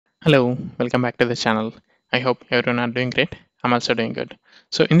Hello, welcome back to the channel. I hope everyone are doing great. I'm also doing good.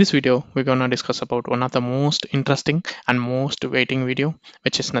 So in this video, we're gonna discuss about one of the most interesting and most waiting video,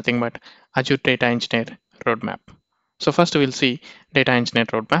 which is nothing but Azure Data Engineer roadmap. So first we'll see Data Engineer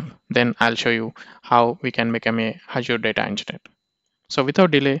roadmap, then I'll show you how we can become a Azure Data Engineer. So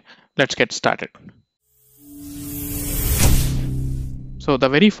without delay, let's get started. So the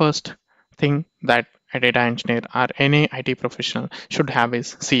very first thing that a data engineer or any IT professional should have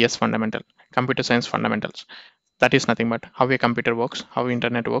is CS fundamental, computer science fundamentals. That is nothing but how a computer works, how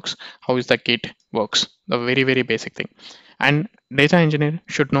internet works, how is the git works, the very basic thing. And data engineer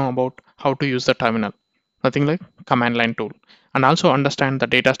should know about how to use the terminal, nothing like command line tool, and also understand the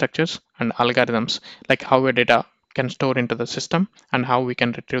data structures and algorithms, like how a data can store into the system and how we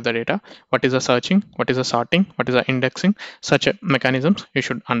can retrieve the data, what is the searching, what is the sorting, what is the indexing, such mechanisms you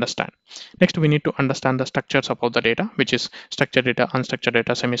should understand. Next, we need to understand the structures about the data, which is structured data, unstructured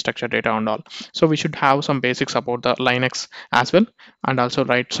data, semi-structured data, and all. So we should have some basics about the Linux as well, and also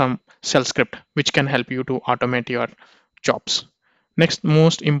write some shell script which can help you to automate your jobs. Next,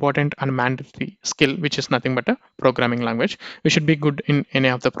 most important and mandatory skill, which is nothing but a programming language. We should be good in any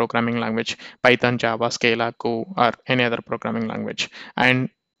of the programming language, Python, Java, Scala, Go, or any other programming language. And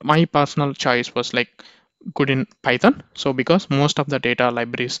my personal choice was like good in Python. So because most of the data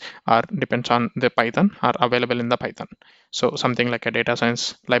libraries are depends on the Python are available in the Python. So something like a data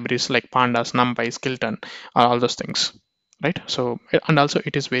science libraries like Pandas, NumPy, Skeleton, all those things, right? So and also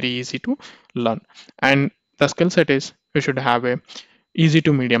it is very easy to learn. And the skill set is you should have a easy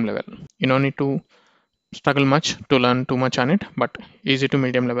to medium level. You don't need to struggle much to learn too much on it, but easy to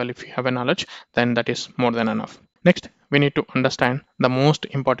medium level, if you have a knowledge, then that is more than enough. Next, we need to understand the most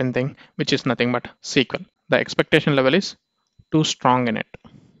important thing, which is nothing but SQL. The expectation level is too strong in it,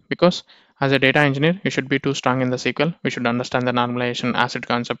 because as a data engineer, you should be too strong in the SQL. We should understand the normalization, asset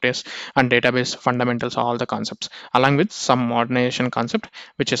concept is, and database fundamentals, all the concepts, along with some modernization concept,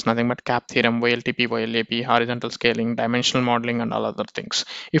 which is nothing but cap theorem, VLTP, VLAP, horizontal scaling, dimensional modeling, and all other things.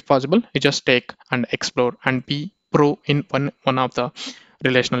 If possible, you just take and explore and be pro in one of the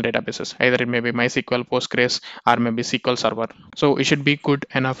relational databases. Either it may be MySQL, Postgres, or maybe SQL Server. So it should be good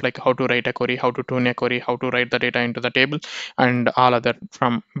enough, like how to write a query, how to tune a query, how to write the data into the table, and all other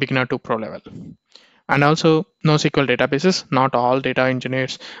from beginner to pro level. And also NoSQL databases. Not all data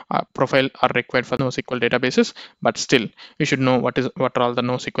engineers profile are required for NoSQL databases, but still you should know what are all the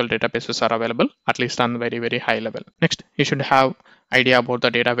NoSQL databases are available, at least on very high level. Next, you should have idea about the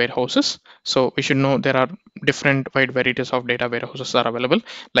data warehouses. So we should know there are different wide varieties of data warehouses are available.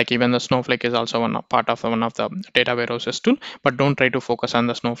 Like even the Snowflake is also part of one of the data warehouses tool. But don't try to focus on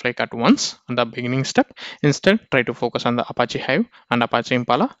the Snowflake at once on the beginning step. Instead, try to focus on the Apache Hive and Apache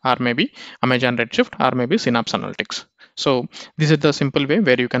Impala, or maybe Amazon Redshift, or maybe Synapse Analytics. So this is the simple way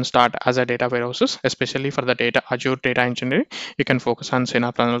where you can start as a data warehouses, especially for the data Azure Data Engineering. You can focus on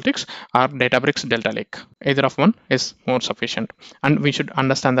Synapse Analytics or DataBricks Delta Lake. Either of one is more sufficient. And we should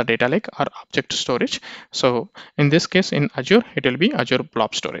understand the data lake or object storage. So in this case, in Azure, it will be Azure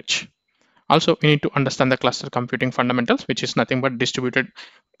Blob Storage. Also, we need to understand the cluster computing fundamentals, which is nothing but distributed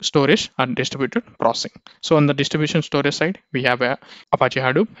storage and distributed processing. So on the distribution storage side, we have a Apache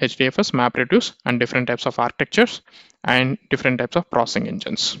Hadoop, HDFS, MapReduce, and different types of architectures and different types of processing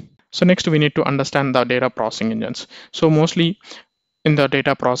engines. So next, we need to understand the data processing engines. So mostly in the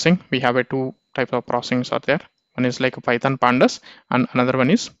data processing, we have a two types of processings are there. One is like a Python Pandas, and another one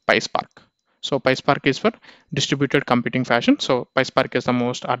is Pyspark. So Pyspark is for distributed computing fashion. So Pyspark is the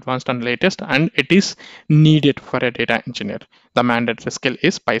most advanced and latest, and it is needed for a data engineer. The mandatory skill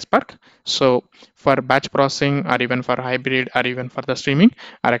is Pyspark. So for batch processing, or even for hybrid, or even for the streaming,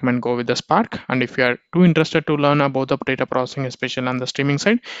 I recommend go with the Spark. And if you are too interested to learn about the data processing, especially on the streaming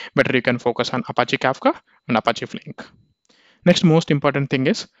side, better you can focus on Apache Kafka and Apache Flink. Next most important thing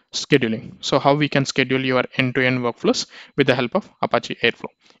is scheduling. So how we can schedule your end-to-end workflows with the help of Apache Airflow.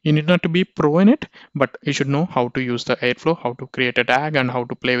 You need not to be pro in it, but you should know how to use the Airflow, how to create a DAG and how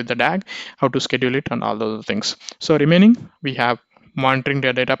to play with the DAG, how to schedule it and all those things. So remaining, we have monitoring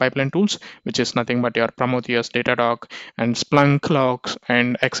the data pipeline tools, which is nothing but your Prometheus, Datadog, and Splunk logs,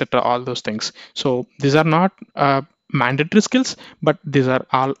 and etc. All those things. So these are not mandatory skills, but these are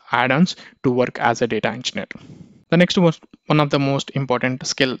all add-ons to work as a data engineer. The next was one of the most important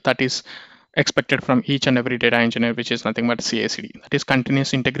skill that is expected from each and every data engineer, which is nothing but CICD. That is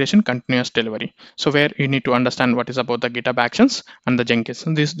continuous integration, continuous delivery. So where you need to understand what is about the GitHub Actions and the Jenkins.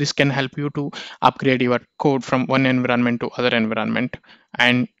 This can help you to upgrade your code from one environment to other environment,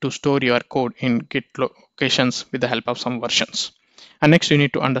 and to store your code in Git locations with the help of some versions. And next, you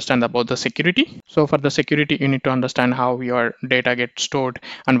need to understand about the security. So for the security, you need to understand how your data gets stored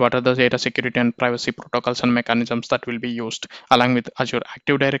and what are the data security and privacy protocols and mechanisms that will be used, along with Azure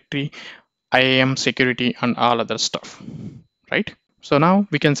Active Directory, IAM security, and all other stuff, right? So now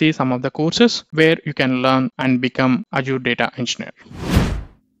we can see some of the courses where you can learn and become Azure Data Engineer.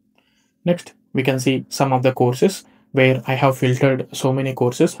 Next, we can see some of the courses where I have filtered so many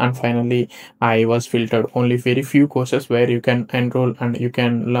courses, and finally I was filtered only very few courses where you can enroll and you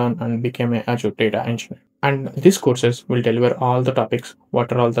can learn and become a Azure Data Engineer. And these courses will deliver all the topics,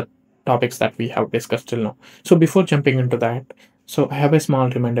 what are all the topics that we have discussed till now. So before jumping into that, so I have a small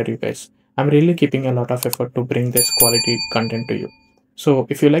reminder, you guys. I'm really keeping a lot of effort to bring this quality content to you. So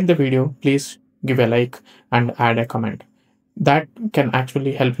if you like the video, please give a like and add a comment. That can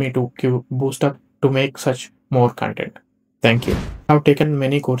actually help me to give boost up to make such more content. Thank you. I've taken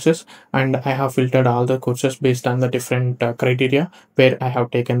many courses and I have filtered all the courses based on the different criteria where I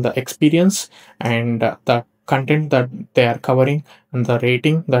have taken the experience and the content that they are covering and the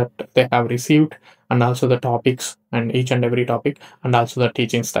rating that they have received and also the topics and each and every topic and also the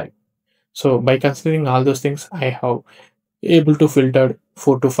teaching style. So by considering all those things, I have able to filter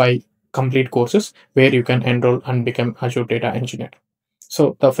 4 to 5 complete courses where you can enroll and become Azure Data Engineer.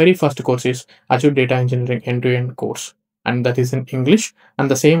 So the very first course is Azure Data Engineering end-to-end course, and that is in English.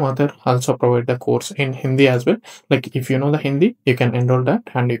 And the same author also provide the course in Hindi as well. Like if you know the Hindi, you can enroll that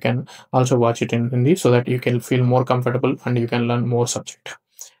and you can also watch it in Hindi so that you can feel more comfortable and you can learn more subject.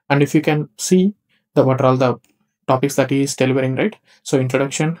 And if you can see the what are all the topics that he is delivering, right? So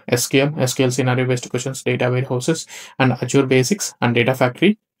introduction, SQL scenario based questions, data warehouses, and Azure basics, and data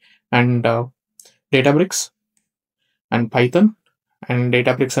factory, and DataBricks, and Python, and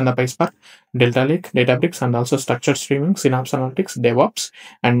DataBricks and the Pyspark, Datalakes, DataBricks, and also structured streaming, Synapse Analytics, DevOps,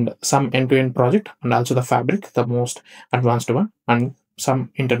 and some end-to-end project, and also the Fabric, the most advanced one, and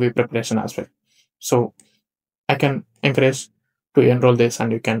some interview preparation as well. So I can encourage to enroll this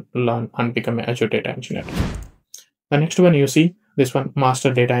and you can learn and become an Azure Data Engineer. The next one you see, this one,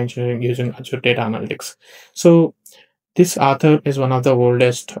 Master Data Engineering using Azure Data Analytics. So this author is one of the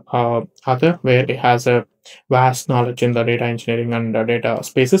oldest author where he has a vast knowledge in the data engineering and data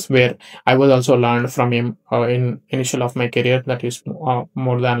spaces, where I was also learned from him in initial of my career, that is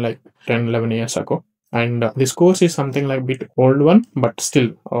more than like 10-11 years ago. And this course is something like bit old one, but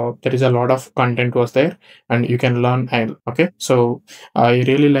still there is a lot of content was there and you can learn. Okay, so I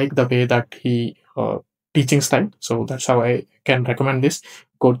really like the way that he teaching style, so that's how I can recommend this.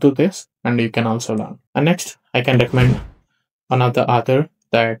 Go to this and you can also learn. And next I can recommend another author,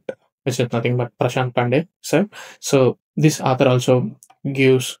 that which is nothing but Prashant Pandey sir. So this author also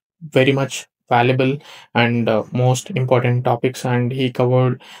gives very much valuable and most important topics, and he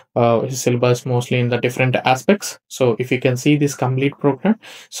covered his syllabus mostly in the different aspects. So if you can see this complete program,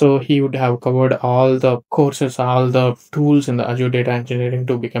 so he would have covered all the courses, all the tools in the Azure Data Engineering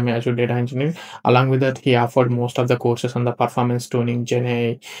to become an Azure Data Engineer. Along with that, he offered most of the courses on the performance tuning,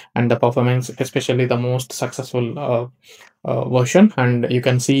 GenAI, and the performance, especially the most successful version. And you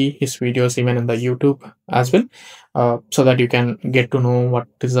can see his videos even in the YouTube as well, so that you can get to know what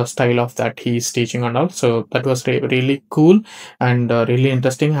is the style of that he's teaching and all. So that was really cool and really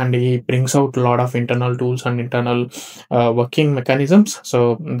interesting, and he brings out a lot of internal tools and internal working mechanisms.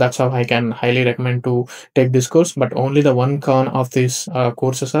 So that's how I can highly recommend to take this course. But only the one con of these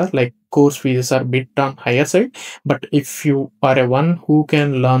courses are like course fees are bit on higher side. But if you are a one who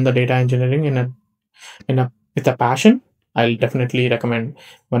can learn the data engineering in a with a passion, I'll definitely recommend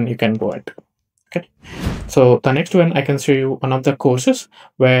one you can go at. Okay, so the next one I can show you one of the courses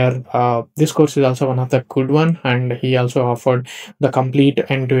where this course is also one of the good one, and he also offered the complete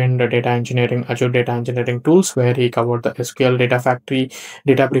end-to-end data engineering, Azure Data Engineering tools, where he covered the SQL Data Factory,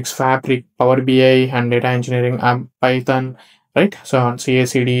 DataBricks, Fabric, Power BI, and data engineering, Python, right? So on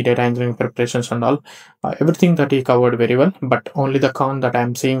CICD, data engineering preparations and all, everything that he covered very well. But only the con that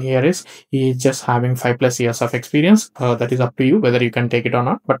I'm seeing here is he is just having 5+ years of experience. That is up to you whether you can take it or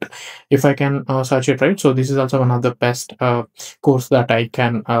not. But if I can search it, right? So this is also one of the best course that I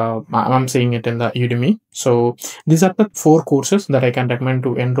can, I'm seeing it in the Udemy. So these are the 4 courses that I can recommend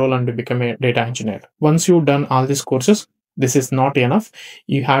to enroll and to become a data engineer. Once you've done all these courses, this is not enough.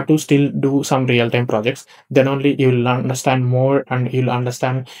 You have to still do some real-time projects. Then only you will understand more and you'll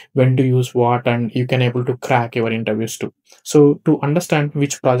understand when to use what, and you can able to crack your interviews too. So to understand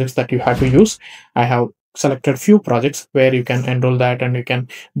which projects that you have to use, I have selected few projects where you can enroll that and you can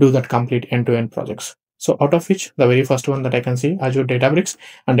do that complete end-to-end projects. So out of which, the very first one that I can see, Azure Databricks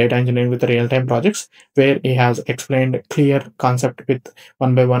and data engineering with the real-time projects, where he has explained clear concept with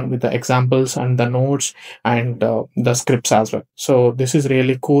one by one with the examples and the notes and the scripts as well. So this is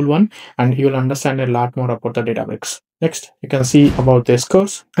really cool one, and you will understand a lot more about the Databricks. Next, you can see about this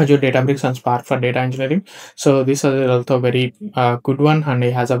course, Azure Databricks and Spark for data engineering. So this is also a very good one, and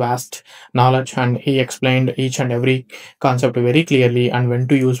he has a vast knowledge, and he explained each and every concept very clearly, and when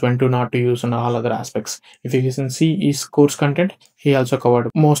to use, when to not to use, and all other aspects. If you can see his course content, he also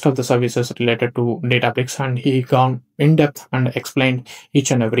covered most of the services related to Databricks, and he gone in depth and explained each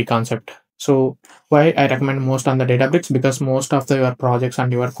and every concept. So why I recommend most on the Databricks, because most of your projects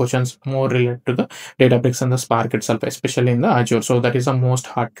and your questions more related to the Databricks and the Spark itself, especially in the Azure. So that is the most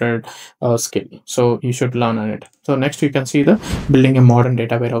harder skill. So you should learn on it. So next you can see the building a modern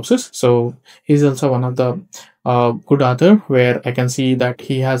data warehouses. So he's also one of the good author, where I can see that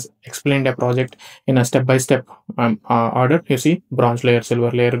he has explained a project in a step-by-step order. You see bronze layer,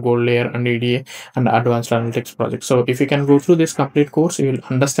 silver layer, gold layer, and EDA and advanced analytics project. So if you can go through this complete course, you will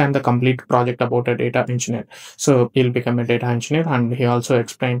understand the complete project about a data engineer. So he'll become a data engineer, and he also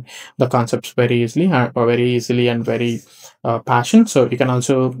explained the concepts very easily and very passion. So you can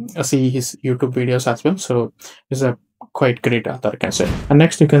also see his YouTube videos as well. So he's a quite great author, I can say. And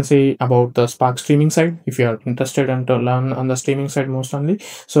next you can see about the Spark streaming side, if you are interested and to learn on the streaming side most only.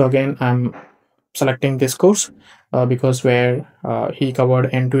 So again, I'm selecting this course because where he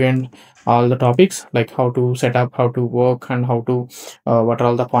covered end-to-end all the topics, like how to set up, how to work, and how to what are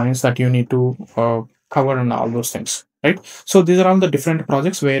all the points that you need to cover, and all those things, right? So these are all the different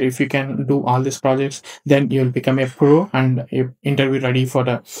projects where if you can do all these projects, then you'll become a pro and interview ready for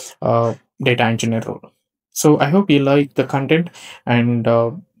the data engineer role. So I hope you like the content, and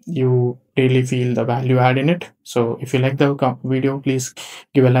you really feel the value add in it. So if you like the video, please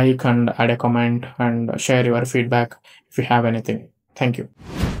give a like and add a comment and share your feedback if you have anything. Thank you.